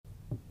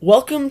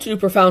Welcome to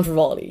Profound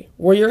Frivolity.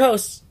 We're your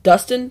hosts,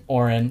 Dustin,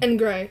 Oren, and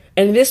Gray.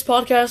 and in this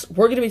podcast,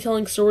 we're going to be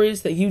telling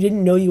stories that you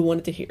didn't know you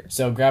wanted to hear.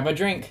 So grab a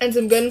drink, And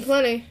some good and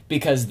plenty.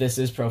 because this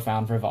is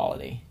Profound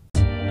Frivolity.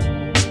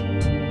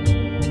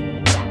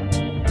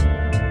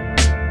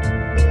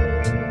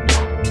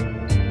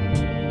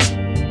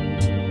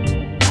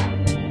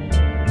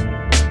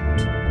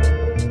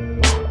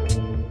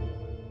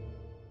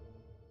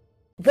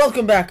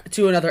 Welcome back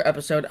to another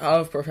episode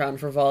of Profound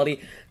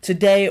Frivolity.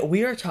 Today,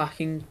 we are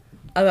talking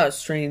about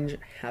strange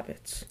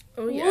habits.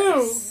 Oh,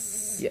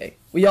 yes. Yay.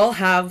 We all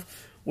have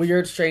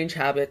weird, strange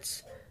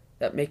habits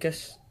that make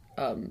us,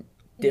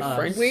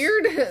 different.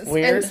 Weird,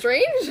 and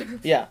strange.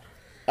 Yeah.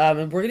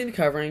 And we're going to be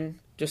covering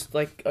just,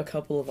 like, a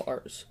couple of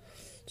ours.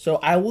 So,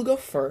 I will go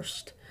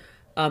first.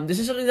 This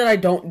is something that I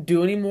don't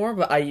do anymore,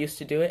 but I used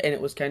to do it, and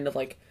it was kind of,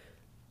 like,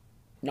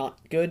 not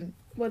good.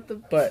 What the...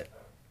 But,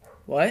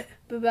 what?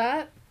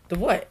 that? The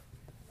what?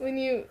 When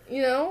you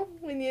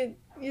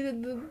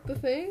did the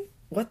thing?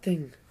 What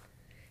thing?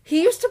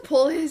 He used to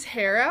pull his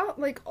hair out,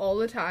 like, all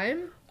the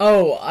time.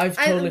 Oh, I've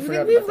totally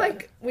forgot about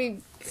that.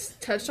 We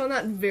touched on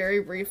that very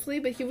briefly,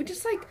 but he would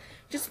just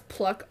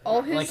pluck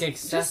all his... Like,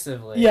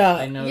 excessively. Yeah.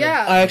 I know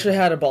Yeah. I actually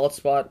had a bald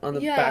spot on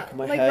the Yeah, back of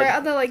my like, head. right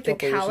at the, like, the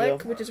couple years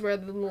calic, ago. which is where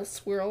the little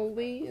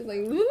swirly is, like...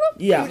 Yeah.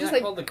 He Isn't would just, that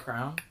like... called the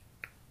crown?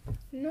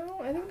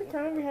 No, I think the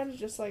crown of your head is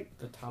just, like...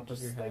 The top of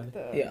your just, head? like,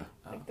 the... Yeah.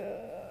 Like,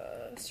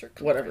 the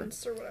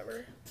circumference or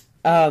whatever.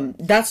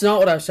 That's not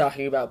what I was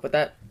talking about, but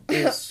that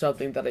is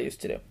something that I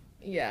used to do.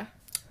 Yeah.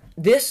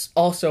 This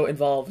also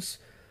involves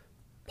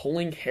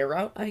pulling hair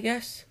out, I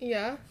guess?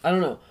 Yeah. I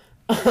don't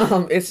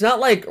know. It's not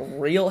like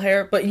real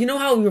hair, but you know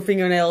how your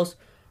fingernails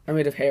are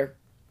made of hair?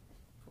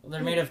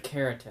 They're made of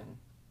keratin.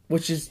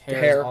 Which is Hair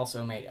hair. is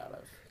also made out of.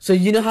 So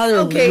you know how they're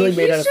Okay, literally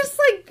made out he's of just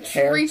like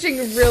hair? reaching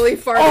really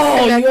far. To Oh,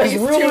 connect you guys these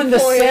ruined two the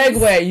points.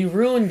 segue. You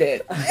ruined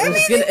it.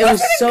 It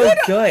was so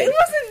good. It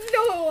wasn't.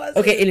 No, it wasn't.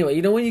 Okay, anyway,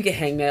 you know when you get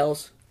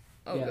hangnails?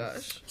 Oh Yes.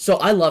 gosh. So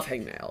I love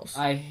hangnails.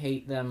 I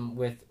hate them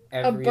with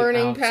every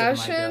burning ounce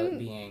passion? of my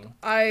being.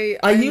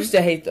 I used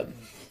to hate them.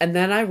 And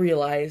then I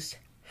realized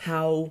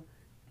how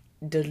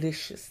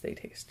delicious they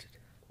tasted.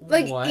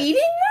 like What?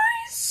 eating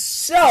wise.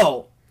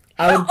 So,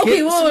 I would Okay,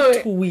 get wait, some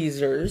wait.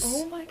 tweezers,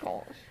 Oh my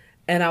gosh.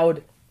 and I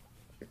would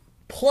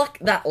pluck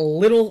that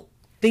little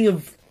thing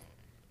of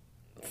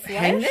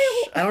hangnail?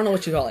 I don't know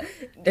what you call it.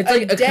 It's A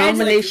like a dead,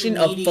 combination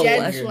like, of meaty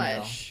flesh. Dead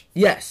flesh.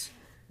 Yes.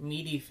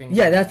 Meaty finger.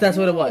 Yeah, that's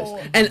what it was.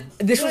 Oh. And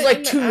this was What, like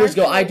in the 2 years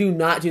ago. actual- I do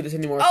not do this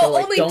anymore. so Oh,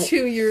 like, only don't...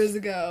 2 years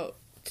ago.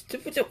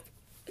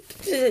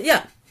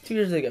 Yeah, 2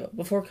 years ago,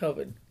 before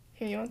COVID.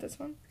 Here, you want this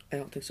one? I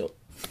don't think so.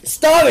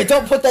 Stop it!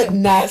 Don't put that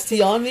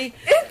nasty on me.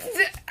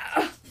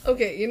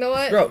 Okay, you know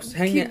what? Gross.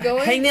 Keep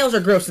going. Hangnails are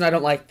gross, and I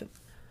don't like them.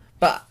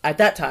 But at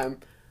that time,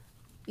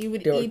 You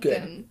would they were eat good.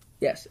 them.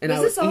 yes, and Was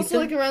I would this also eat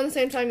like them. around the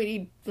same time you'd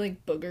eat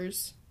like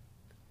boogers?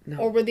 No.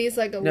 Or were these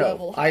like a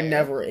level No, higher? I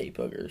never ate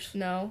boogers.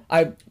 No.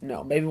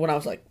 No, maybe when I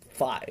was like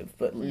 5,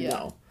 but Yeah.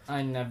 no.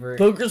 I never.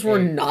 Boogers were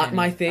ate not any.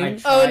 my thing. I Oh,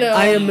 tried no. to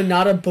I eat- am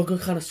not a booger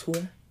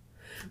connoisseur.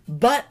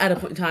 But at a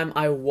point in time,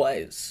 I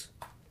was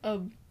A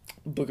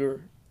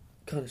booger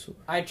connoisseur.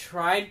 I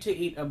tried to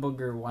eat a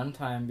booger one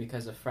time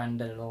because a friend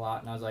did it a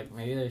lot, and I was like,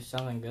 maybe there's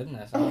something good in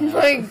this. I Oh don't know.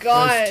 my It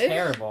god. was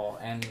terrible,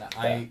 and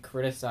I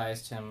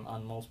criticized him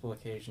on multiple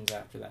occasions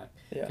after that.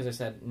 Yeah. Because I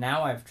said,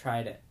 now I've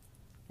tried it,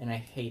 and I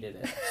hated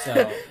it.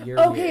 So, you're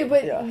Okay, weird.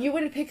 but Yeah. you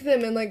would pick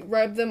them and like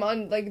rub them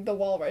on like the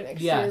wall right next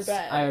to your Yes,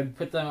 bed. I would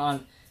put them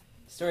on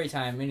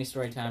mini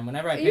story time.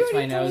 Whenever I You picked my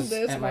already told nose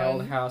this at my old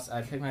one. house,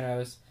 I'd pick my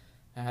nose,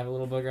 I have a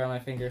little booger on my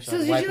finger, so So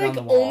I'd did wipe you it on like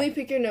the wall. only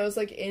pick your nose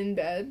like in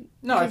bed?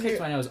 No, I Because picked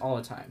you're- my nose all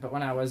the time, but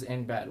when I was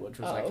in bed, which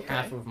was Oh, like okay.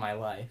 half of my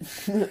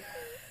life,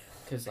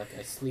 because like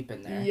I sleep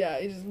in there. Yeah,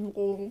 you just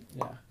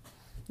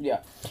Yeah.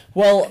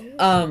 Well,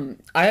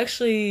 I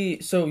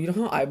actually... So, you know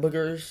how eye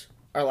boogers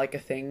are like a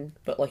thing,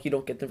 but like you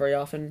don't get them very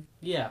often?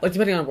 Yeah. Like,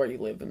 depending on where you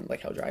live and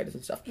like how dry it is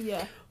and stuff.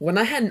 yeah. When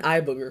I had an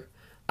eye booger,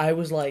 I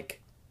was like...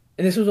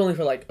 And this was only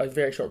for like a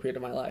very short period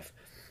of my life.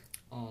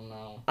 Oh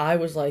no. I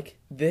was like,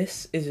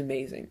 this is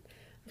amazing.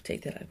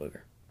 Take that eye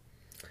booger.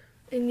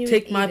 And you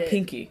Take would my eat it.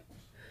 pinky.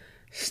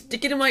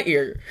 Stick it in my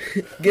ear.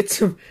 Get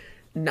some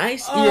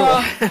nice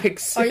Oh,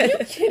 earwax. Are you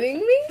kidding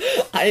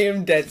me? I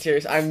am dead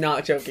serious. I'm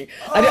not joking.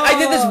 I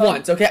did this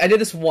once, okay? I did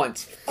this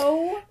once.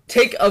 Oh,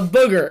 Take a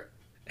booger.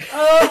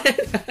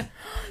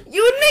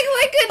 you would make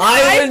like an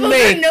I eye would booger,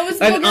 make nose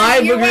an booger, eye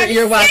booger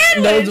earwax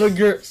sandwich. nose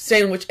booger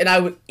sandwich, and I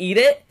would eat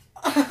it.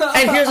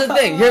 And here's the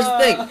thing.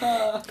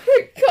 God.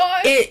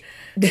 It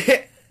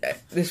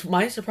this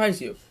might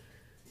surprise you.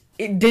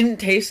 It didn't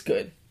taste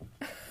good.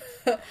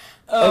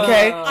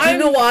 Okay, you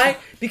know why?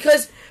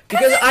 Because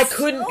I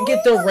couldn't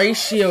get the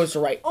ratios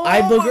right.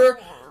 Eye booger,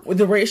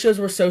 the ratios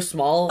were so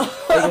small.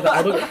 Like with the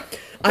eye booger,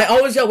 I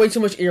always got way too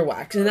much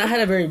earwax, and that had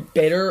a very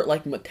bitter,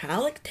 like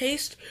metallic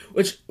taste,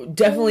 which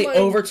definitely Oh my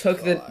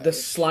overtook the gosh.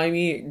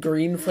 slimy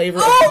green flavor.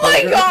 of Oh the my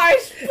booger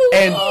gosh!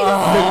 And please.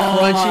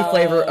 the crunchy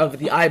flavor of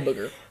the eye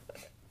booger.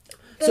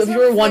 So if you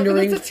were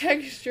wondering, that's a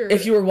texture.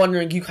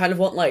 you kind of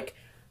want like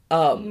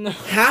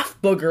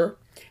half booger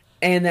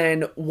and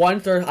then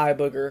 1/3 eye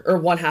booger, or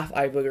 1/2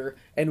 eye booger,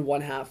 and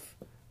 1/2,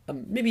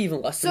 maybe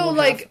even less than So 1/2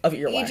 like of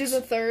earwax. each is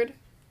a third.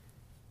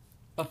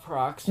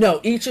 Approx. No,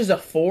 each is a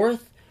 1/4,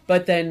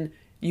 but then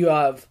you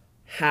have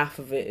half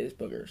of it is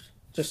boogers,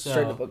 just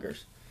straight up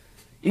boogers.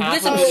 You can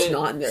get some half of it-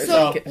 snot in there.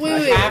 So, get- wait,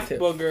 wait. Half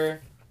booger,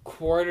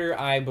 quarter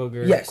eye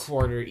booger, Yes.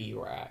 quarter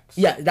earwax.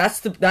 Yeah, that's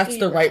the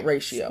right Earwax.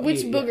 ratio.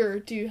 Which Yeah.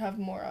 booger do you have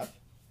more of?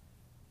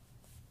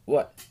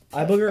 What?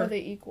 Eye Are booger? they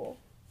equal?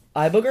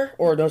 Eye booger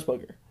or nose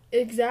booger?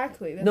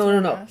 Exactly. That's No, what no,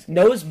 I'm no. asking.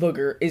 Nose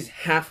booger is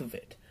half of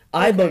it.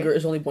 Eye Okay. booger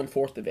is only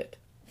 1/4 of it.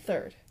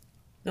 Third.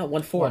 No,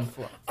 1/4.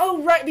 1/4.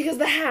 Oh, right, because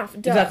the half. Duh.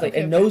 Exactly.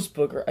 Okay, And okay. nose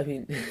booger, I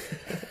mean...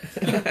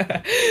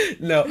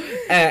 no.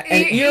 And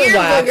Ear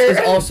earwax booger. is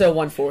also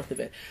 1/4 of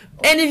it.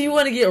 And if you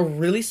want to get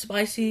really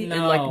spicy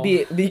and like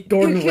be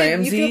Gordon You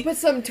Ramsay... can put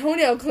some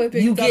toenail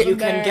clippings. You up get- in You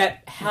can there.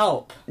 get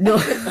help. No.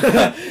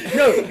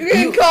 No.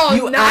 You can call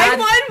you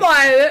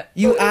 911.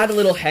 You add a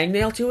little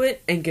hangnail to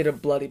it and get a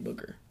bloody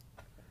booger.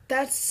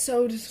 That's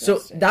so So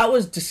disgusting. that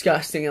was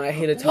disgusting, and I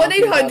hated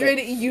talking about 1-800.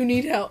 it. You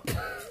need help.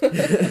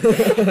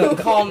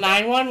 Call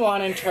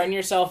 911 and turn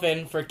yourself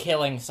in for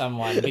killing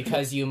someone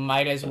because you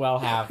might as well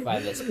have by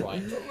this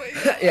point.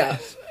 Yeah,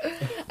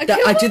 I, That-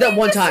 can't I did that believe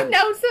one you just time.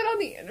 announced that on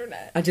the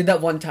internet. I did that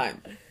one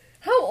time.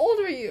 How old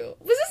were you?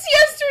 Was this It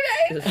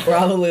yesterday? was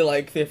probably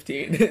like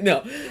 15.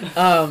 No,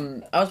 I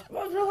was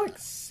probably like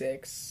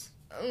 6.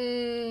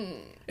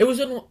 It was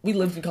when we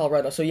lived in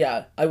Colorado, so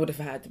yeah, I would have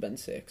had to been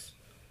 6.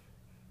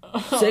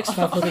 6,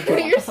 5, 4, 3,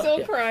 2, You're still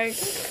Yeah. crying.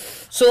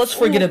 So let's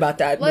forget about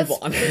that. Let's Move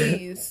on.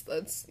 please.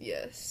 Let's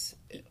yes.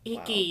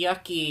 Icky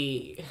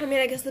yucky. I mean,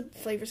 I guess the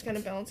flavors kind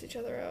of balance each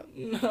other out.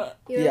 You know?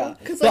 Yeah,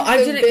 'Cause, but like, I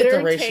the didn't get the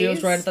bitter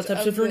ratios right at that taste time.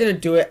 So if of we're the- gonna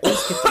do it,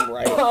 let's get them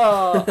right.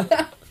 Oh,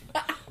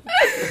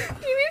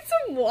 You need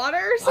some water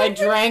or I something?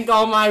 drank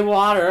all my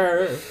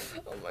water.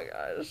 Oh my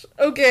gosh.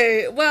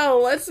 Okay,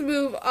 well, let's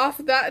move off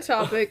that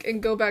topic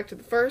and go back to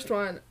the first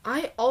one.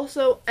 I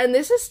also, and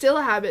this is still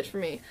a habit for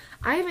me,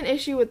 I have an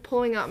issue with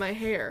pulling out my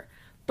hair,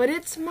 but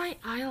it's my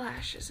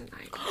eyelashes and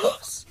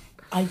eyebrows.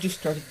 I just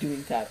started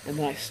doing that, and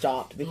then I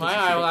stopped because My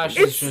it's eyelashes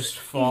It's- just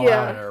fall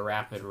yeah. out at a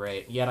rapid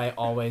rate, yet I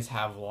always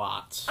have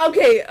lots.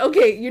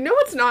 Okay, you know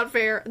what's not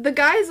fair? The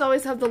guys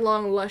always have the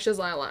long, luscious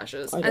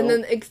eyelashes, I and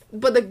then,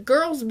 but the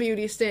girls'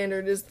 beauty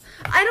standard is,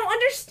 I don't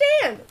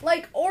understand.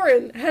 Like,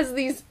 Oren has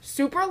these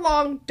super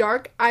long,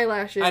 dark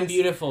eyelashes. I'm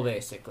beautiful,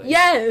 basically.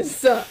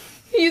 Yes!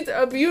 He's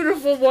a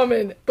beautiful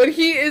woman, but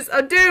he is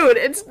a dude.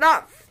 It's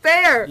not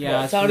fair. Yeah,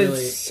 That it's sounded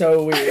really...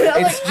 so weird.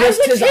 Like, It's just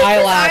I would his take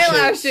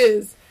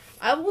eyelashes.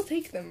 I will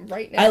take them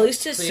right now. At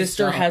least his Please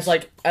sister don't. has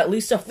like at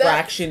least a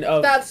fraction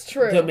of that's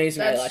true. the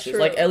amazing That's eyelashes.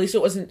 true. Like at least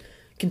it wasn't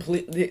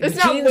completely. The It's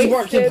not genes weren't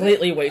wasted.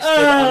 completely wasted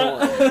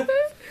on Oren.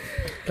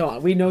 Come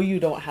on, we know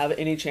you don't have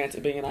any chance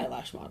of being an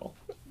eyelash model.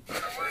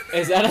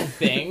 Is that a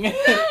thing?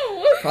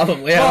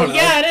 Probably. I Well, don't know.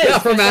 yeah, it is, Yeah,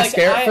 for 'cause, like,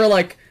 mascara. For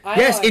like,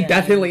 yes, eyeliner. it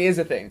definitely is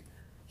a thing.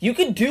 You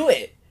could do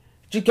it.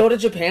 Just go to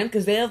Japan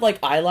because they have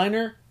like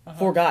eyeliner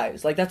for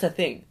guys. Like that's a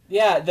thing.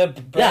 Yeah, the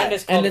brand Yeah,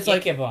 is called and it's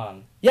like-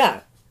 Ikebon. Yeah,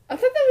 I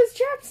thought that was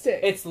chapstick.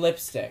 It's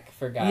lipstick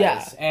for guys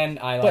Yeah. and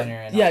eyeliner But-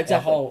 and yeah, all, exactly. the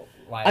whole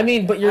line. I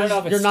mean, but I you're don't know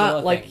if it's you're still not a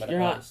like thing, but you're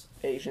it not was.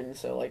 Asian,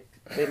 so like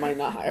they might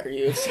not hire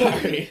you.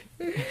 Sorry,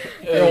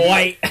 you're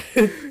white.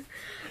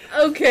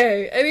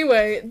 Okay,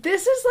 anyway,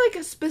 this is like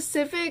a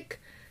specific.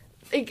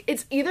 Like,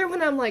 it's either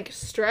when I'm like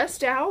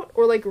stressed out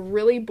or like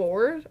really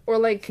bored or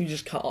like. You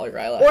just cut all your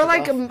eyelashes Or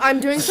like off. I'm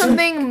doing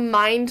something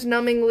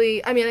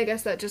mind-numbingly. I mean, I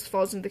guess that just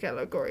falls into the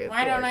category of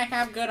Why don't bored. I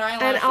have good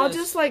eyelashes? And I'll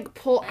just like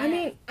pull. I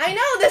mean, I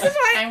know this is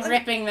why I'm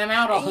ripping them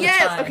out all the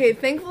Yes, time. okay,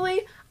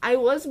 thankfully, I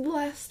was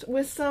blessed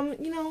with some,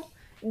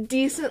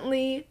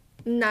 decently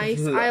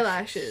nice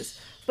eyelashes.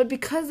 But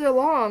because they're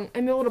long,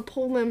 I'm able to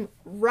pull them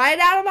right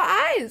out of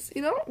my eyes.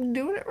 I'm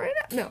doing it right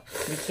now. No.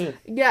 Me too.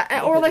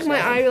 Yeah, or like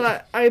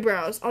my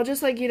eyebrows. I'll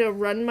just like,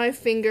 run my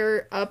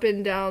finger up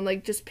and down,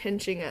 like just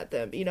pinching at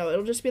them.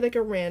 It'll just be like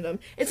a random.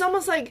 It's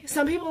almost like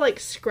some people like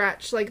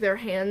scratch like their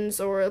hands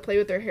or play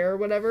with their hair or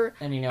whatever.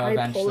 And I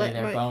pull eventually at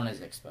their my- bone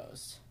is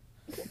exposed.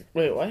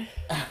 Wait, what?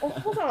 Oh,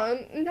 hold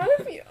on. None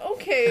of you.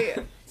 Okay.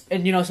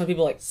 And some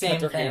people like Same cut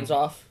their thing. hands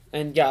off,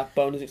 and yeah,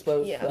 bone is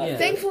exposed. Yeah. That- Yeah.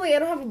 Thankfully, I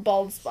don't have a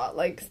bald spot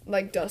like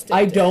Dustin.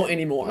 I did. don't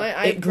anymore.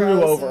 My It grew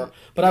eyebrows over, and-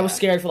 but I was yeah.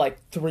 scared for like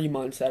 3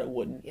 months that it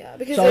wouldn't. Yeah,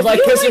 because So I was if like,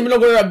 you, "Cause I'm gonna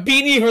wear a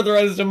beanie for the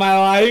rest of my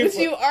life," which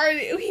you already,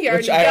 he already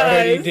which I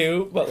already does.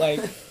 do. But like,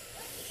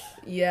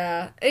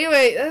 Yeah.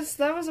 Anyway,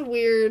 that was a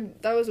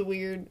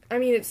weird. I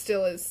mean, it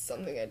still is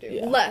something I do.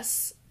 Yeah.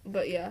 Less,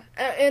 but yeah.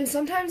 And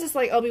sometimes it's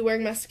like I'll be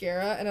wearing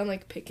mascara and I'm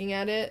like picking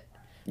at it,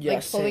 yeah,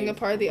 like pulling same.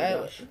 apart the Oh my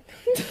eyelash.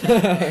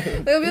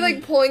 gosh. They'll be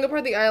like pulling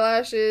apart the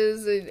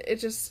eyelashes. It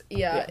just,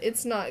 Yeah.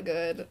 it's not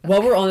good.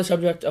 While we're on the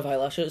subject of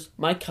eyelashes,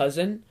 my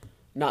cousin,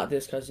 not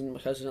this cousin, my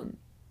cousin.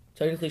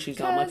 Technically, she's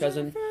not my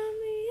cousin.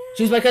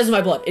 She's my cousin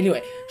by blood.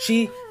 Anyway,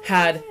 she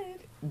had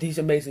these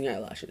amazing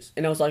eyelashes,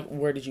 and I was like,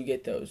 "Where did you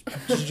get those?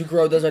 Did you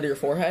grow those out of your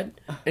forehead?"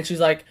 And she's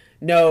like,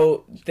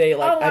 "No, they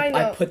like Oh, I know.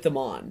 I put them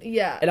on."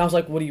 Yeah. And I was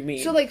like, "What do you mean?"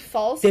 So like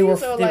falsies they were or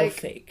they like were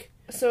fake.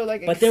 so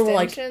like but they were,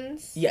 like-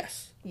 extensions.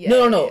 Yes, Yeah.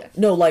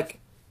 No, like,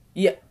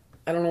 yeah,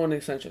 I don't know what an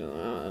extension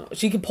is.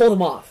 She could pull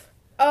them off.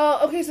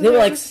 Oh, okay, so They were,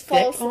 like, just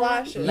false stick-on?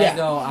 lashes. Yeah.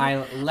 Lego I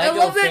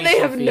love that they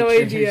facial have no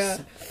features.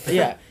 idea.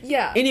 Yeah.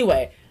 Yeah.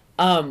 Anyway,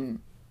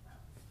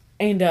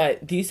 and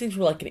these things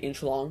were like an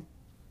inch long.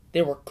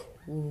 They were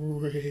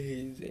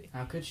crazy.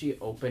 How could she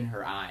open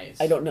her eyes?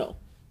 I don't know.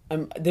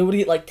 They would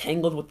get like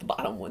tangled with the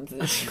bottom ones.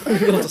 And she wouldn't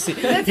be able to see.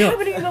 That's You know,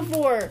 happened to me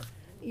before.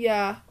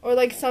 Yeah. Or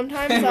like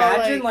sometimes I'll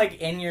Imagine like...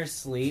 like in your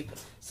sleep,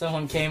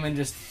 someone came and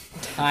just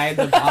tied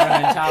the bottom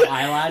and top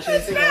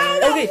eyelashes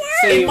together. Okay,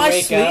 So in you my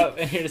wake sleep, up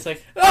and you're just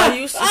like, I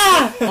used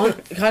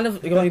to kind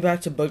of going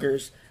back to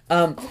boogers.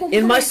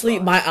 In my my sleep,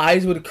 gosh. my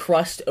eyes would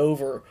crust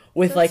over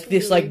with That's like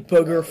this really like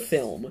booger gross.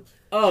 film.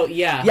 oh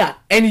yeah, Yeah,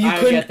 and you I would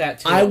couldn't. get that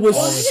too I was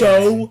all the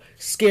so time.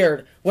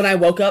 scared when I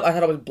woke up. I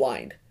thought I was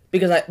blind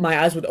because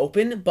my eyes would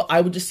open, but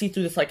I would just see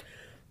through this like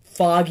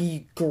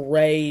foggy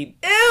gray.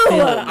 Ew! film.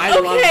 I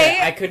love Okay.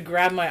 that. I could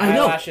grab my I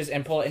know. eyelashes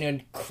and pull it and it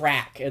would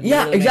crack. It'd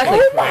Yeah, literally make exactly.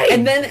 it Oh my crack.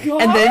 And then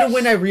gosh.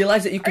 when I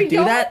realized that you could Are do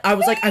y'all that, I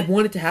was like, I okay?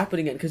 want it to happen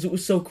again because it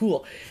was so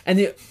cool.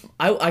 And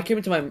I came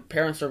into my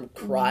parents' room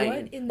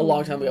crying What in a long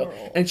the time ago,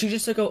 world? and she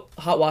just took a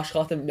hot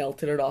washcloth and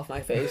melted it off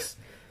my face.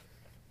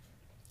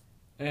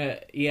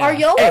 Yeah. Are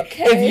y'all Hey,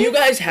 okay? if you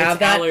guys have It's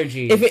that,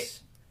 allergies. if it,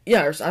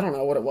 yeah, or, I don't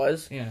know what it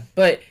was, Yeah.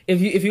 but if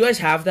you guys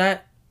have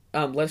that,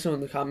 let us know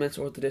in the comments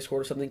or the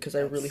Discord or something because I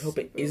really hope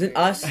it isn't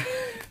us.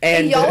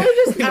 And Y'all are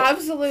just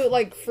absolute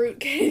like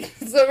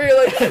fruitcakes over here.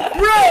 Like,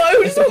 bro, I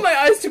just want my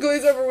eyes to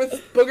glaze over with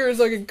boogers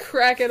so I can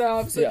crack it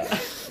off. So. yeah.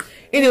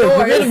 Anyway,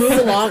 we're gonna move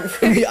along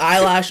from the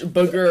eyelash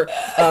booger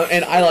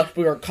and eyelash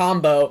booger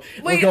combo.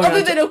 We're Wait, going other on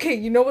to- than okay,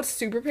 you know what's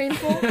super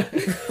painful?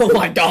 oh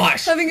my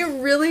gosh! Having a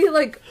really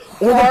like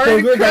Or the hard,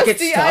 booger that gets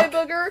crusty eye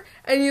stuck. booger,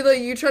 and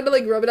you try to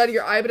like rub it out of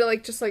your eye, but it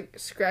like just like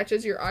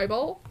scratches your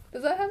eyeball.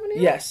 Does that happen to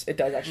you? Yes, it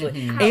does actually.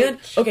 Mm-hmm. And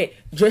Ouch. okay,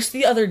 just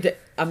the other day.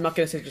 I'm not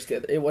gonna say just the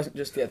other. It wasn't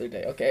just the other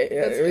day. Okay,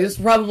 That's this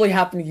probably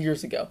happened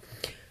years ago.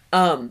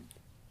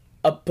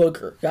 A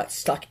booger got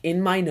stuck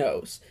in my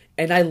nose,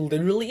 and I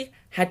literally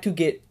had to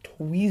get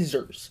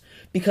tweezers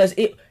because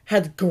it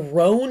had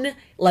grown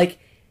like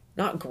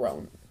not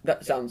grown.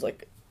 That sounds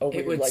like a weird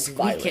It would like squeak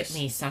virus. at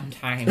me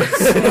sometimes.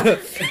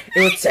 It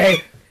would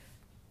say,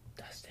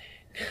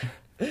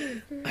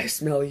 "Dustin, I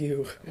smell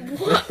you."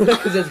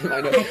 Because it's in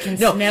my nose. I can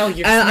smell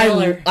your and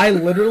smeller. I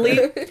literally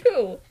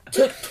Ew.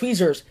 took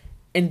tweezers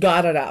and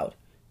got it out.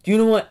 Do you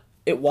know what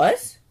it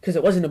was? Because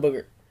it wasn't a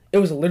booger. It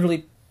was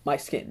literally my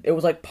skin. It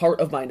was like part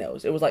of my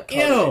nose. It was like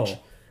cartilage. Ew.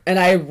 And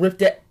I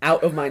ripped it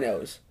out of my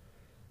nose.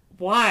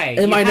 Why?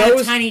 And you my had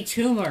nose- a tiny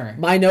tumor.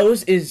 My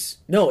nose is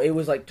no. It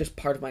was like just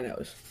part of my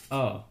nose.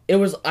 Oh. It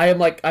was. I have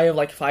like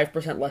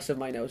 5% less of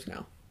my nose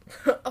now.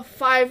 A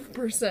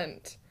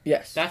 5%.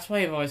 Yes. That's why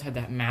you've always had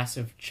that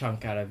massive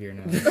chunk out of your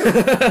nose. He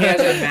has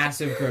a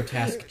massive,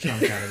 grotesque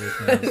chunk out of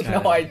his nose.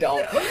 No, I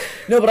don't.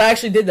 No, but I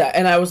actually did that,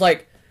 and I was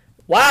like,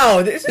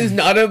 "Wow, this is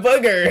not a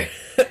booger."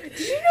 Did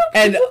you know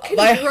And people can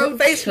my grow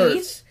face teeth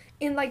hurts.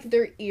 in like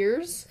their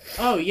ears?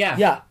 Oh, yeah.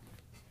 Yeah.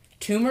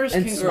 Tumors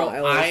And can grow smiles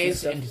and eyes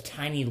stuff. and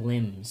tiny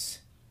limbs.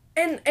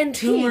 And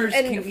Tumors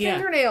teeth and can- yeah.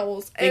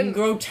 fingernails They can and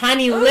grow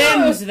tiny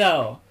limbs,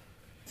 though.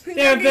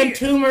 There have been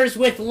tumors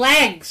with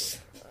legs.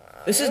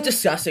 This is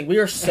disgusting. We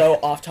are so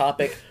off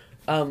topic.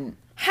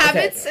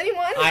 habits.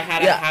 Anyone? I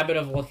had Yeah. a habit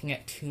of looking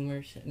at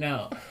tumors.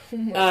 No. Oh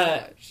my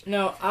gosh.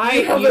 No, I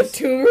You have a used,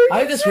 tumor? I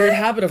have this weird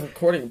habit of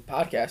recording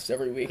podcasts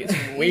every week. It's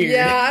weird.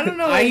 Yeah, I don't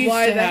know I used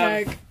why to the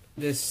have heck.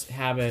 this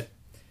habit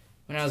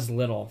when I was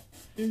little,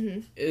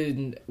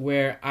 Mm-hmm.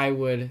 where I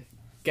would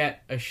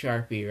get a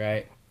Sharpie,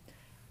 right?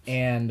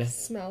 And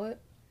Smell it.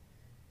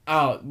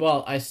 oh,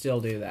 well, I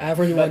still do that.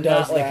 Everyone but not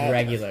does like that.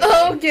 regular.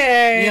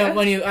 Okay. You know,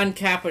 when you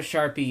uncap a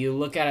Sharpie, you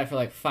look at it for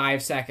like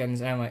 5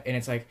 seconds, and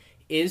it's like,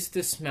 is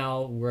the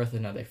smell worth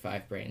another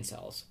 5 brain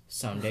cells?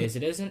 Some days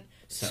it isn't.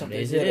 Some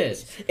days it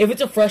is. If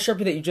it's a fresh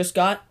Sharpie that you just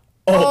got,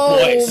 Oh,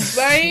 boy,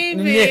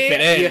 baby. nip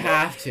it in. You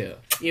have to,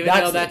 even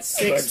That's though that's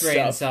good 6 brain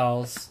stuff.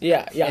 cells.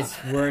 Yeah, yeah.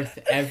 It's worth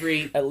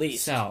every At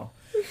least. cell.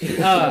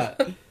 But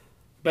think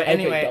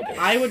anyway, double.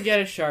 I would get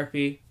a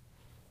Sharpie,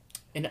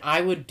 and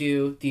I would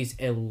do these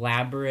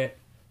elaborate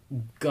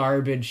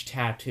garbage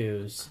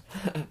tattoos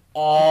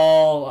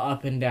all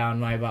up and down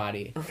my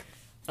body.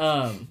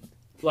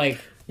 Like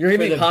You're gonna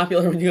for be the-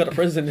 popular when you go to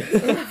prison.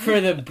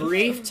 for the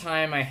brief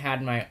time I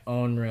had my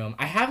own room.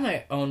 I have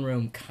my own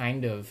room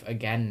kind of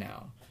again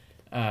now,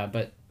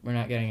 but we're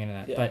not getting into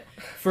that. Yeah. But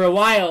for a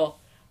while,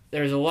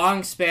 there was a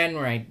long span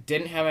where I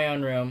didn't have my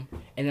own room,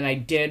 and then I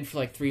did for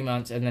like 3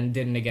 months, and then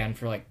didn't again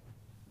for like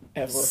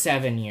Ever.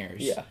 7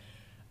 years.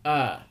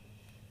 Yeah.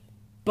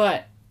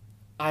 But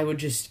I would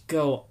just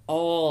go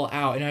all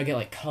out, and I'd get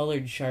like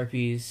colored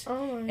Sharpies,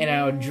 Oh my and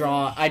I would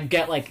draw. I'd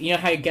get like, you know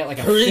how you get like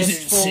a Prison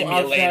fistful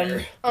of them. simulator.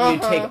 You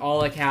Uh-huh. take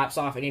all the caps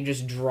off, and you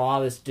just draw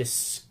this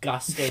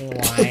disgusting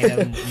line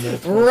of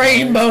multiple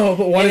Rainbow!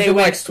 But one And of they them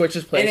went- like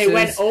switches and places. they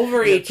went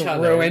over It's each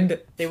other. ruined.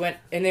 They went,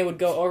 and they would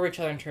go over each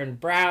other and turn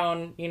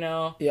brown, you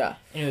know? Yeah.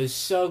 And it was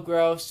so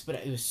gross, but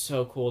it was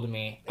so cool to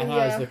me. I thought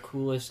I Yeah. was the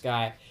coolest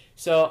guy.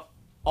 So,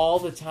 all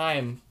the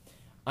time,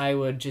 I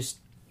would just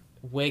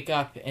wake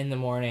up in the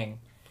morning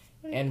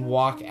and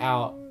walk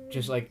out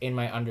just like in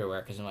my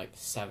underwear because I'm like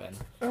 7.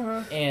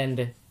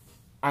 And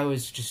I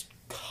was just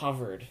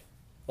covered.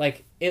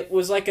 Like, it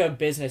was like a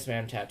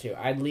businessman tattoo.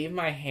 I'd leave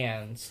my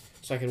hands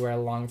so I could wear a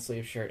long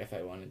sleeve shirt if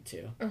I wanted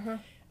to.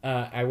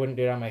 I wouldn't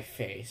do it on my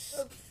face.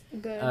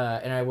 Good.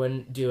 And I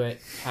wouldn't do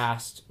it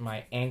past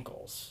my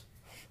ankles.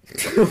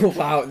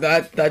 Wow,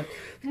 that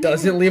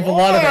doesn't leave a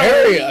lot of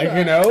area,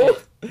 you know?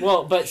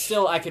 Well, but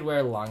still, I could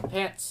wear long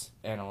pants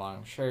and a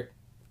long shirt.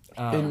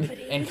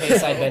 In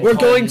case I'd been We're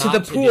told going to not the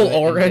do pool, it and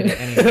Oren. did it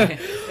anyway.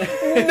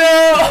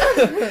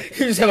 No!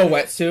 You just have a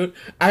wetsuit.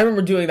 I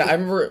remember doing that. I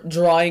remember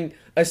drawing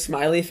a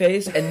smiley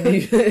face, and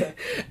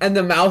and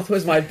the mouth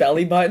was my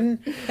belly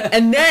button.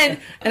 And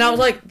I was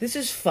like, this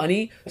is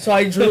funny. So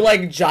I drew,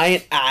 like,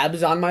 giant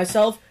abs on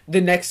myself. The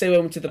next day I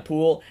went to the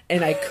pool,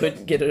 and I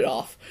couldn't get it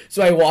off.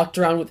 So I walked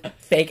around with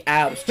fake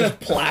abs just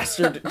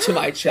plastered to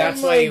my chest.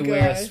 That's why you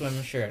wear a gosh.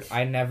 swim shirt.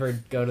 I never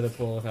go to the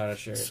pool without a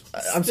shirt.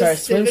 I'm sorry,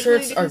 swim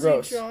Specifically shirts are because you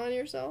gross. draw on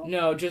yourself?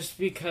 No, just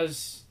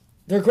because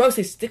They're gross.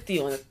 They stick to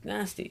you, and it's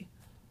nasty.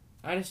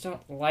 I just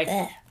don't like...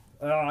 Eh.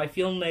 I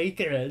feel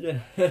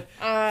naked.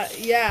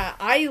 Yeah,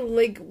 I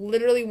like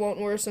literally won't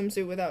wear a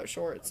swimsuit without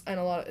shorts and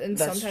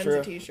That's sometimes true.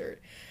 a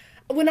t-shirt.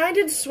 When I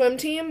did swim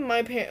team,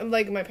 my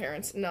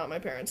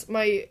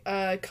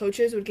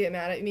coaches would get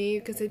mad at me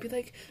because they'd be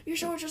like, "Your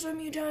shorts are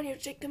swimming you down. You have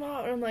to take them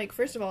out." And I'm like,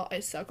 first of all, I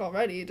suck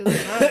already. It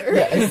doesn't matter.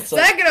 Yeah, it's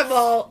like- Second of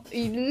all,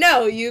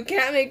 no, you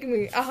can't make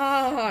me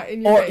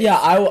in your Or face. yeah,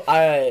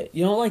 I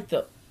you know, like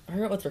I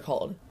forget what they're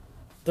called.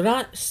 They're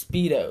not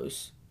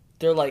Speedos.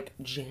 They're like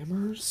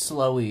jammers.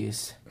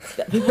 Slowies.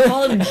 People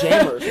call them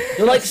jammers.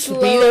 They're like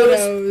Slow-nos.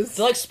 Speedos.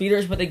 They're like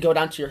speeders, but they go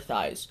down to your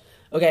thighs.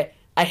 Okay,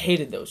 I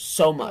hated those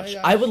so much.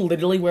 gosh. I would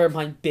literally wear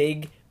my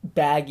big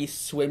baggy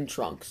swim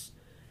trunks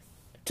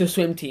to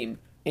swim team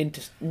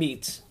into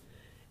meets.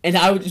 And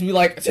I would just be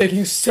like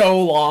taking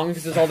so long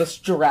because there's all this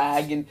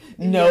drag and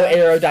no Yeah.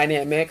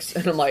 aerodynamics,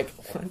 and I'm like,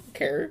 I don't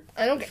care.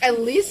 I don't.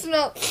 At least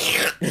not.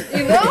 You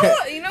know.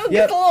 Yep.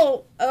 Get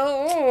the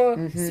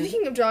little.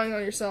 Speaking of drawing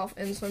on yourself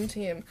in swim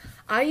team,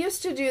 I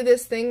used to do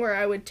this thing where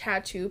I would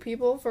tattoo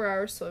people for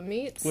our swim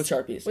meets With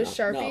Sharpies. With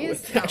No, Sharpies.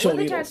 with Not actual with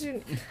a needles.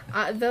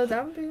 tattoo. Though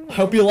that would be. I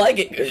hope you like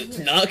it. It's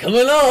not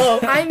coming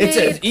off. I It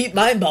says, made- eat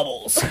my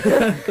bubbles.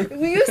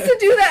 We used to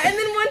do that, and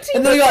then one team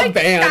And then we was got like,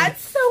 banned.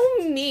 "That's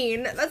so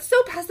mean. That's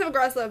so passive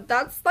aggressive.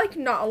 That's like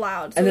not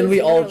allowed." So And then it we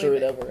was all literally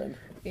drew it banned. over him.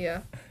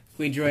 Yeah.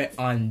 We drew it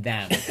on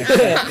them,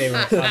 except they were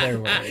other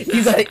words.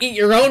 You gotta eat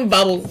your own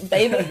bubbles,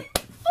 baby.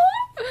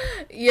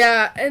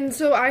 Yeah, and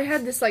so I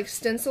had this like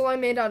stencil I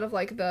made out of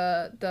like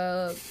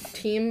the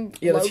team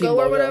Yeah, the logo team or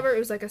logo. whatever. It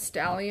was like a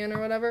stallion or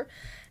whatever.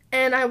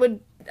 And I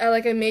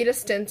made a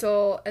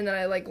stencil and then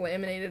I like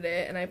laminated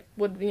it and I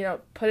would,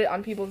 put it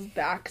on people's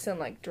backs and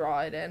like draw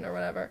it in or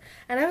whatever.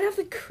 And I would have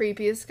the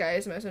creepiest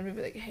guys mess with me,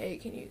 be like, "Hey,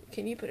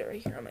 can you put it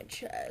right here on my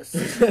chest?"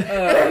 And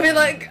I'd be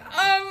like,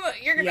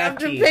 "You're gonna have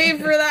to Yucky. pay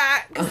for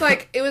that." Cause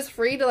like it was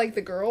free to like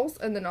the girls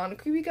and the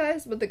non-creepy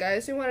guys, but the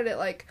guys who wanted it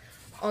like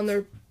on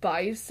their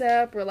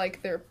bicep or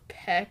like their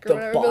pec or The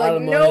whatever, be like,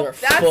 bottom of "Nope,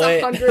 their that's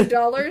foot."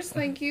 $100.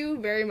 Thank you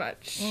very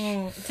much."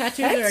 Tattoos That's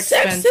are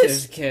expensive,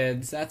 sexist.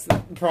 kids. That's the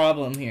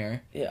problem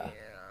here. Yeah.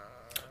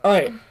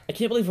 Alright, I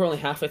can't believe we're only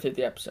halfway through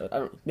the episode. I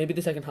don't know. Maybe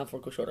the second half will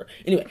go shorter.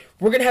 Anyway,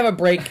 we're gonna have a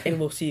break and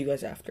we'll see you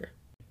guys after.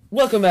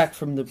 Welcome back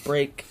from the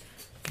break.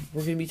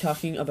 We're gonna be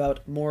talking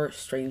about more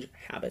strange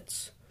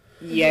habits.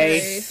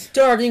 Yay.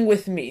 Starting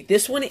with me.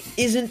 This one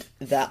isn't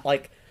that,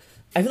 like,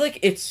 I feel like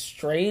it's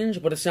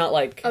strange, but it's not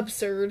like,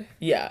 Absurd.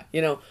 yeah,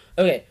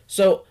 Okay,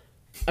 so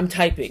I'm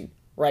typing,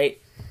 right?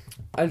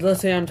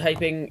 Let's say I'm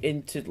typing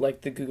into,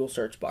 like, the Google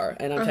search bar,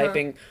 and I'm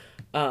typing,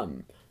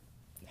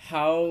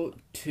 How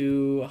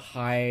to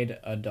hide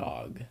a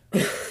dog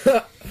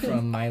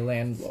from my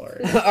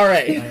landlord.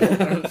 alright.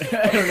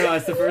 I don't know.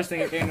 It's the first thing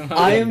that came to mind.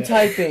 I am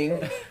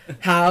typing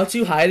how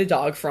to hide a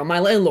dog from my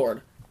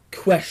landlord.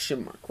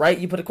 Question mark, right?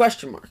 You put a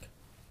question mark.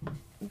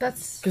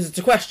 That's. Because it's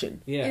a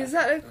question. Yeah, Is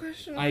that a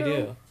question? I though?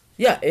 do.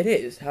 Yeah, it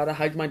is. How to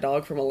hide my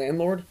dog from a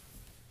landlord.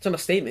 It's not a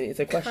statement, it's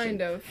a question.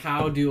 Kind of.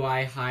 How do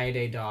I hide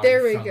a dog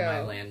There we from go.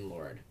 my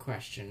landlord?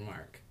 Question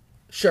mark.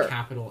 Sure.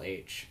 Capital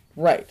H.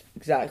 Right,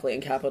 exactly.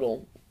 And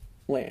capital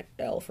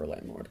L for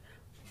landlord.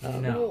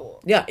 No.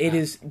 Yeah, it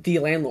is the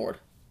landlord.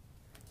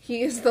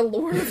 He is the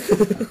Lord of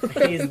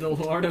He is the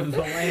lord of the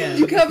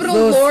land. Capital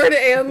Those- Lord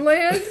and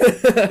Land?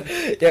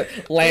 Yeah,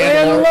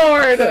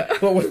 landlord. Landlord!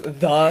 But with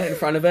the in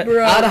front of it.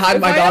 Bro, How to hide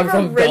if my I dog ever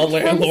from the rent from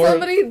landlord.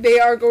 somebody, they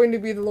are going to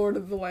be the Lord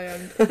of the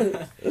Land.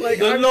 Like,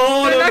 The I'm,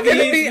 lord they're not of gonna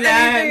these be anything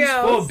lands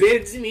else.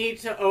 forbids me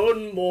to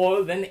own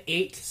more than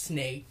 8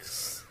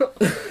 snakes.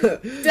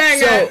 Dang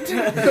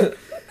it!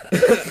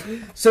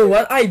 So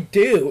what I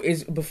do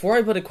is, before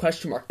I put a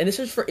question mark, and this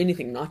is for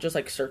anything, not just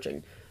like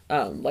searching,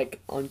 like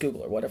on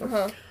Google or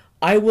whatever,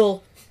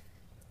 I'll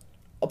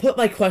put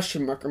my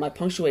question mark or my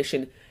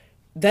punctuation,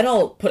 then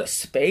I'll put a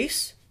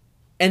space,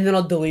 and then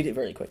I'll delete it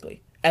very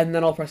quickly, and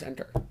then I'll press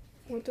enter.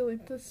 We'll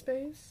delete the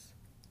space.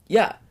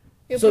 Yeah.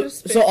 You So put a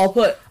space. so I'll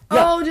put.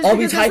 Yeah, Oh, just I'll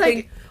be because it's typing.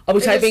 like- I'll be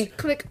I just typing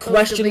click,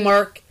 question delete.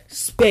 mark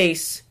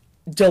space,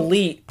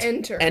 delete,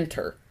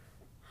 enter.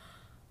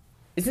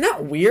 Isn't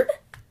that weird?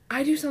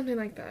 I do something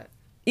like that.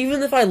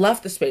 Even if I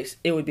left the space,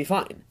 it would be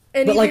fine.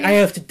 And but, like, even- I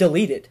have to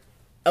delete it.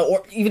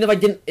 Or even if I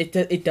didn't,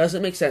 it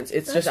doesn't make sense.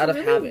 It's just That's out of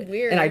really habit.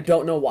 weird. And I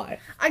don't know why.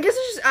 I guess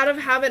it's just out of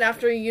habit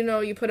after,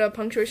 you put a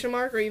punctuation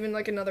mark or even,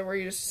 like, another word,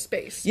 you just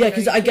space. Yeah, You know,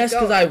 because you I keep guess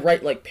because going. I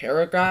write, like,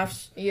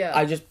 paragraphs, Yeah.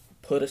 I just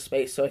put a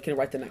space so I can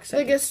write the next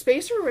Like a sentence.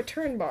 space or a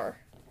return bar?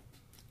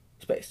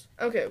 Space.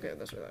 Okay,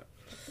 that's what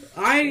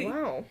I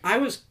Wow.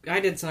 I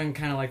did something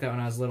kind of like that when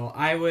I was little.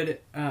 I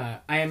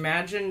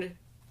imagined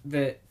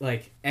that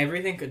like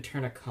everything could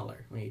turn a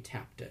color when you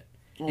tapped it,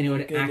 and it my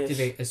would goodness.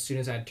 activate as soon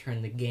as I'd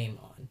turn the game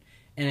on,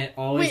 and it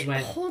always Wait,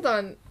 went. hold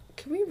on.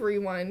 Can we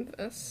rewind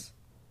this?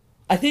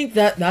 I think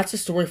that's a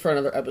story for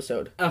another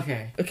episode.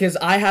 Okay. Because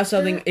I have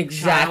something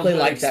exactly Childhood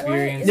like that.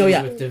 experiences No,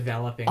 yeah. with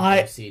developing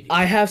I OCD.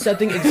 have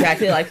something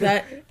exactly like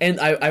that, and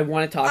I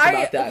want to talk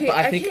about that. But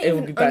I think can't it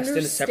would be even best in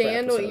a separate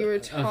understand episode. what you were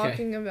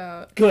talking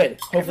about. Good.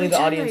 Hopefully Every the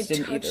time audience I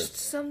didn't touched either.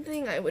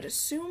 something, I would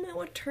assume it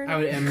would turn I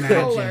would a imagine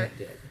color. it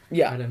did.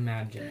 Yeah. I would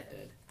imagine it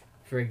did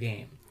for a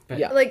game, but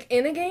Yeah. Like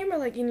in a game or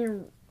like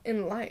in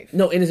life?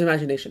 No, in his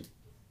imagination.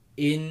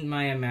 in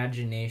my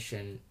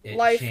imagination, it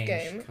Life changed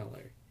game. color.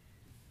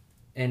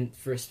 And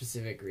for a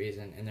specific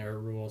reason, and there are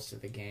rules to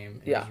the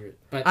game. Yeah.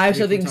 But I have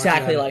we something can talk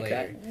exactly about it like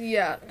later.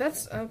 Yeah,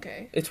 that's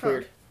okay. It's Huh.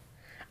 weird.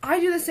 I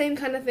do the same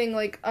kind of thing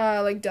like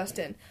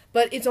Dustin,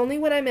 but it's only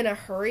when I'm in a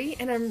hurry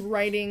and I'm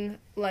writing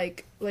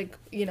like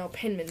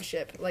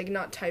penmanship, like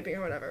not typing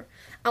or whatever.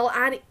 I'll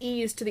add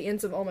e's to the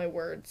ends of all my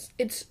words.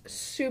 It's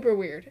super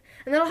weird,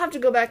 and then I'll have to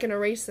go back and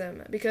erase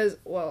them because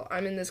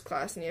I'm in this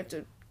class and you have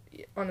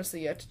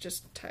to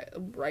just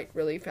write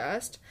really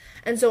fast,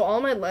 and so all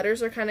my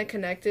letters are kind of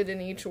connected in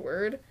each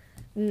word.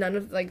 None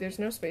of there's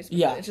no space.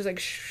 Between Yeah. it. It's just like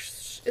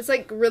it's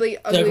like really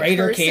ugly. The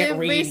grader cursive, can't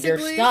read your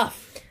basically.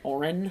 stuff.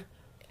 Oren,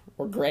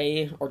 or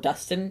Gray, or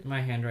Dustin.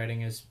 My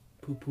handwriting is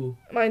poo-poo.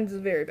 Mine's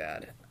very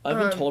bad. I've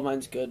been told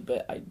mine's good,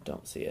 but I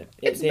don't see it.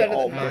 It's They better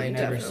all than I've mine,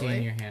 never definitely.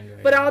 seen your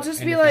handwriting. But I'll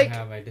just and be if like- I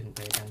have, I didn't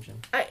pay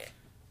attention.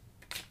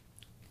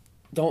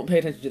 Don't pay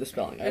attention to the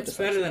spelling. I have It's to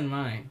fix better it. than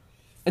mine.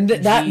 And G.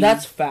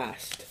 that's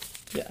fast.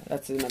 Yeah,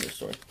 that's another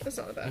story. That's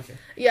not bad. Okay.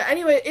 Yeah,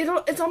 anyway,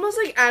 it's almost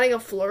like adding a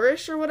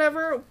flourish or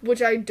whatever,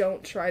 which I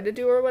don't try to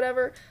do or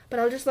whatever, but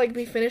I'll just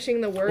be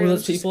finishing the word Or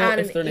those and just people, add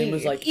if an their name E.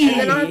 was like And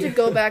then I'll have E. to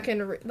go back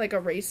and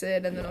erase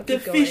it, and then I'll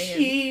keep going.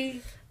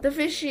 And, the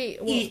fishy.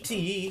 Well,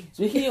 E.T.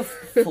 Speaking of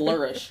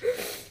flourish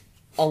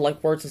on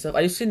words and stuff,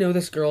 I used to know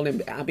this girl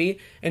named Abby,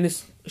 and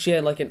she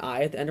had an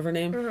I at the end of her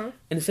name, and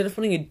instead of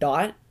putting a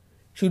dot,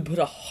 she would put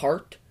a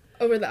heart,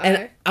 over the and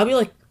eye. I'll be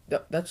like,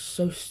 that's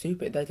so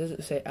stupid. That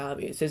doesn't say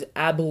Abby. It says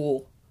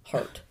Abul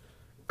Heart.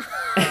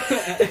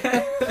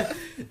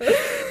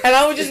 And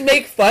I would just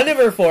make fun of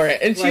her for it,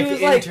 and she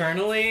was like,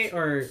 internally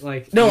or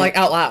no,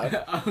 out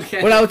loud.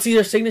 Okay. When I would see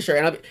her signature,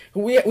 and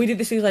we did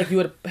these things you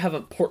would have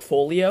a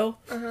portfolio,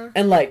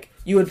 and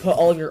you would put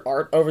all of your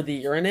art over the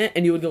year in it,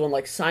 and you would go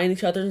and sign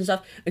each other's and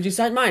stuff, and she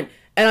signed mine,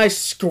 and I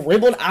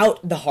scribbled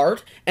out the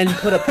heart and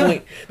put a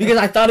point because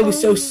I thought it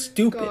was so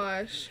stupid,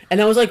 Gosh. and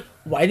I was like,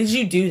 why did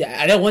you do that?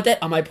 I don't want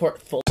that on my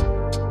portfolio.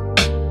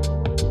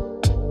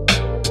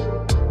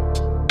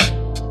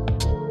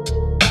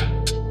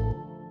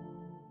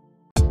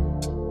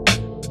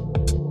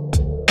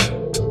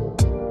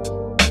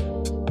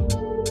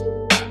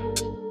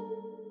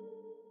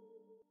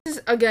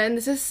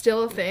 This is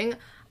still a thing.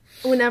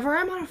 Whenever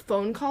I'm on a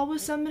phone call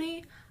with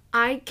somebody,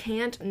 I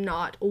can't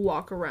not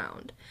walk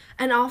around.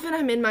 And often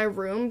I'm in my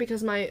room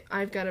because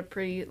I've got a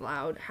pretty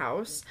loud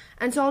house.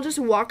 And so I'll just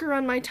walk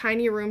around my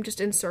tiny room just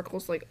in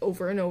circles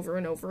over and over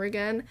and over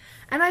again.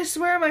 And I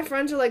swear my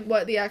friends are like,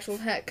 what the actual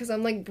heck? Because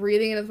I'm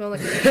breathing into the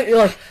phone You're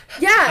like,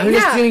 yeah, I'm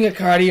just doing a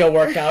cardio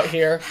workout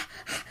here.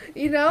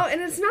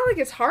 And it's not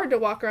it's hard to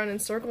walk around in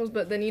circles,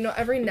 but then,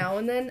 every now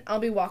and then I'll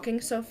be walking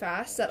so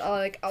fast that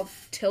I'll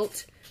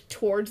tilt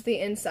towards the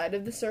inside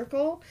of the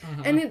circle,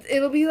 and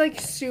it'll be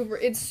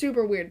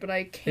super weird, but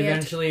I can't.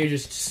 Eventually, you're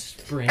just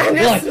I'm sprinting.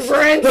 just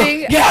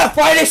sprinting. Yeah,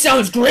 Friday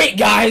sounds great,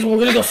 guys. We're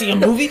gonna go see a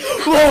movie.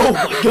 Oh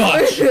my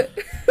gosh.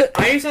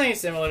 I do something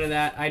similar to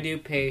that. I do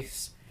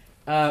pace,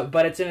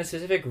 but it's in a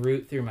specific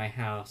route through my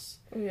house.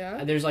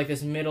 Yeah. There's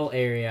this middle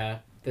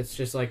area that's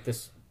just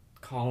this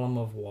column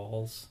of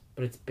walls,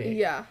 but it's big.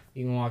 Yeah.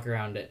 You can walk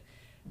around it.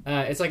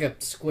 It's like a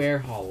square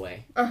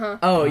hallway.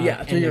 Oh yeah,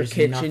 And through your there's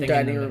nothing kitchen, in the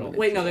dining middle. room.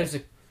 Wait, no, there's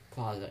a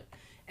closet.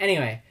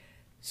 Anyway,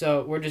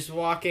 so we're just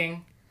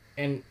walking,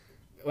 and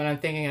when I'm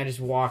thinking, I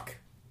just walk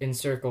in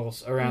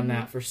circles around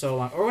that for so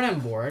long. Or when I'm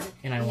bored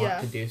and I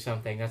want to do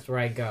something, that's where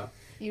I go.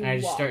 You And I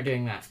just walk. start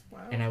doing that. Wow.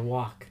 And I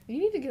walk. You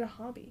need to get a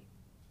hobby.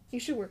 You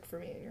should work for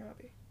me in your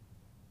hobby.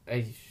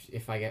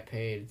 If I get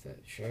paid,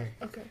 sure.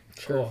 Okay.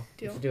 Cool.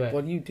 Deal. Let's do it.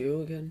 What do you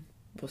do again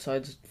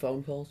besides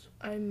phone calls?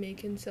 I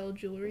make and sell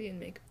jewelry and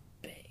make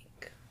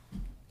bank.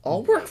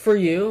 I'll work for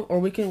you, or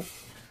we can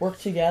work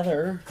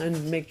together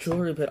and make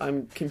jewelry, but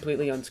I'm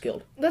completely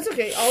unskilled. That's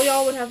okay. All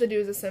y'all would have to do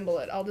is assemble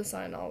it. I'll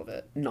design all of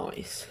it.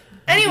 Nice.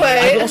 Anyway,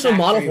 I can also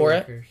model Factory for it.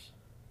 workers.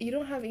 you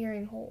don't have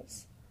earring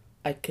holes.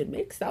 I could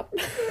make some.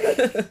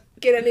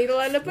 Get a needle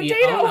and a potato.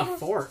 We own a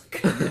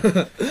fork.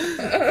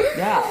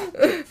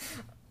 Yeah.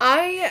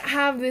 I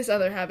have this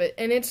other habit,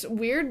 and it's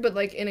weird, but,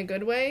 like, in a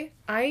good way.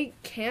 I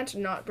can't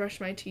not brush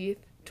my teeth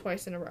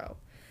twice in a row.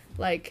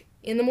 Like,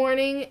 in the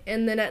morning,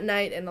 and then at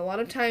night, and a lot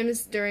of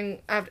times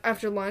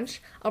after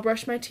lunch, I'll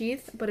brush my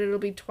teeth, but it'll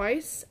be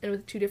twice, and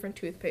with 2 different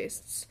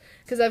toothpastes.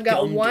 Because I've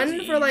got Gum one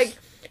disease. for, like,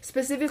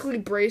 specifically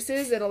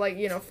braces that'll, like,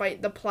 you know,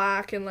 fight the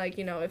plaque, and, like,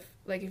 you know, if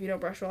you don't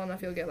brush well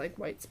enough, you'll get, like,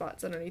 white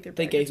spots underneath your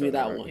They brackets gave me or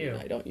that whatever. one. Ew. And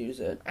I don't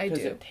use it. I Because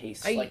do. it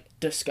tastes, I- like,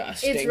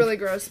 disgusting. It's really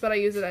gross, but I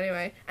use it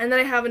anyway. And then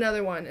I have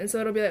another one, and so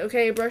it'll be like,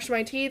 okay, brush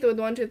my teeth with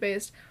one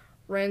toothpaste,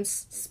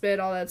 rinse, spit,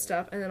 all that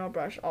stuff, and then I'll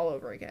brush all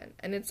over again.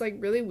 And it's, like,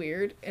 really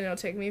weird, and it'll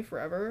take me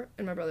forever,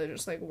 and my brother's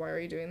just like, why are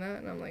you doing that?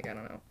 And I'm like, I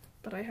don't know.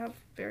 But I have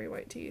very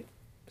white teeth,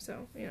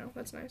 so, you know,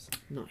 that's nice.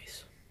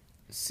 Nice.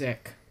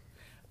 Sick.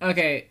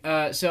 Okay,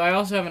 so I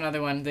also have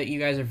another one that you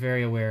guys are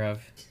very aware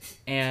of,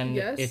 and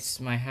Yes? it's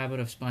my habit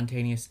of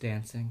spontaneous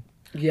dancing.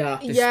 Yeah.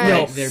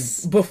 Yes.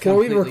 They're Before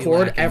we completely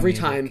record, lacking every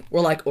music. time,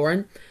 we're like,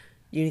 Oren,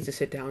 you need to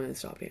sit down and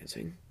stop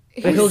dancing.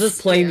 And he'll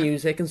just play Yeah.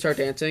 music and start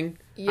dancing.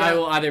 Yeah. I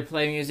will either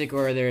play music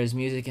or there is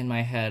music in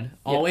my head.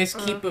 Always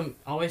keep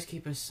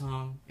a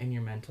song in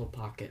your mental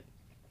pocket.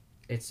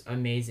 It's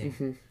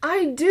amazing.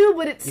 I do,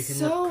 but it's You can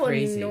so look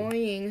crazy.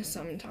 annoying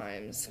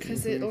sometimes,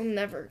 because it'll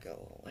never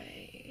go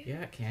away.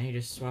 Yeah, can you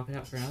just swap it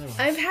out for another one?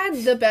 I've had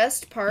the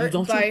best part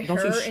Don't you by her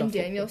shuffle? and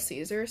Daniel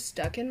Caesar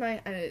stuck in my...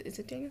 is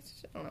it Daniel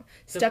Caesar? I don't know.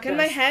 The Stuck in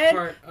my best head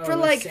part of for a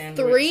like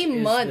sandwich 3 is the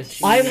months.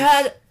 cheese. I've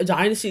had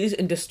Dynasties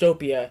and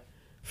Dystopia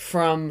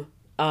from,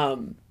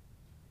 oh,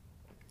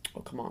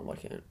 come on, why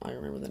can't I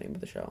remember the name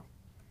of the show?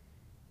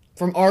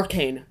 From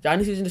Arcane.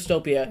 Dynasties and I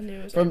Dystopia. knew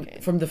it was From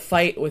Arcane. from the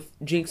fight with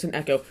Jinx and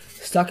Echo.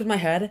 Stuck in my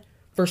head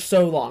for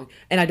so long.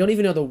 And I don't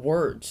even know the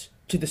words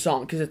to the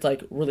song because it's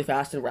like really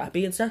fast and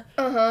rappy and stuff.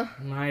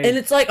 My And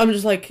it's like, I'm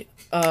just like,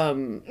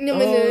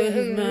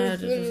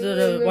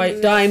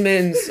 white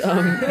diamonds,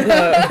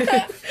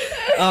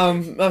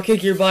 I'll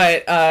kick your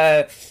butt,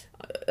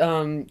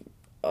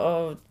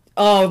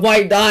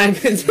 white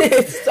diamonds.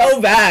 It's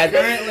so bad.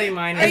 currently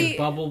mine Are is you-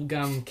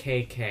 Bubblegum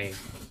KK,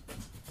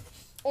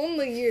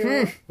 Only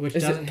you. which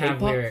Is it doesn't have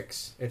K-pop?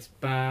 lyrics. It's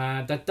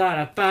ba da da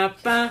da ba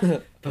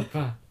ba ba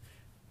ba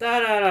da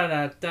da da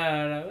da da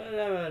da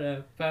da da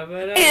ba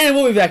ba da. And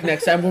we'll be back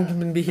next time. We're going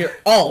to be here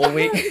all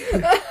week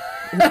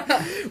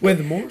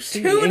with more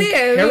singing Tune and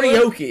in.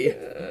 karaoke.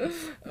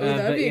 Oh,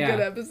 that'd but be yeah. a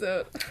good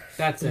episode.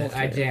 That's it.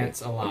 I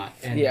dance a lot,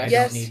 and Yeah. I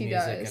Yes, don't need he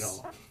music does.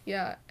 at all.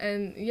 Yeah,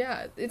 and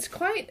yeah, it's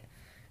quite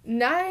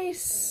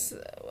nice.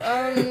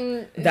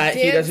 That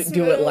he doesn't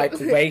do it like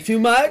dance way too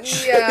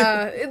much.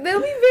 Yeah,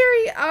 they'll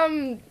be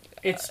very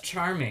It's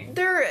charming.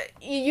 they're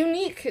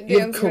unique. You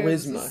have dance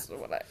charisma. moves, is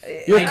what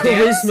I- Your I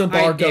charisma dance-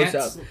 bar I goes dance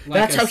up. like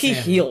That's a how he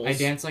sim. heals. I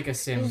dance like a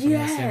sim from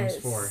The Sims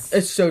 4.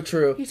 It's so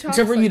true. He talks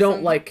Except for you like don't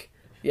some- like,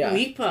 yeah.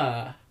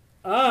 Lipa.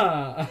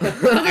 I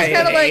Just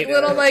kind of like hate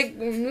little it. like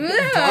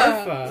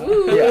Barfa.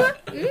 ooh, Yeah.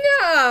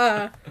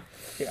 yeah.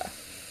 Yeah.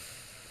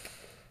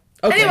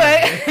 Okay.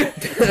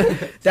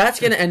 Anyway, That's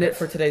going to end it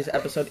for today's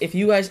episode. If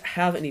you guys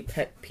have any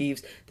pet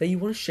peeves that you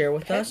want to share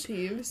with pet us,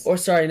 peeves. or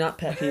sorry, not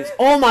pet peeves.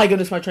 Oh my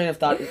goodness, my train of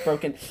thought is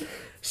broken.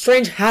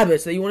 Strange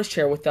habits that you want to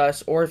share with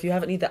us, or if you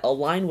have any that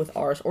align with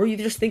ours, or you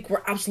just think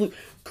we're absolute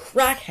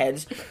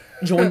crackheads,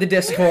 join the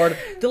Discord.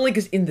 The link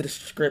is in the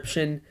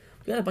description.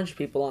 We got a bunch of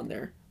people on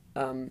there.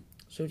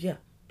 So yeah,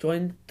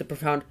 join the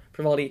Profound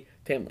Frivolity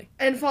family.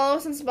 And follow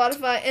us on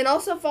Spotify, and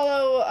also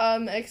follow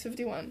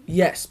X51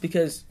 Yes,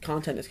 because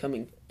content is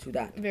coming to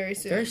that very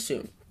soon. very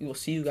soon. We will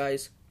see you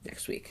guys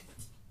next week.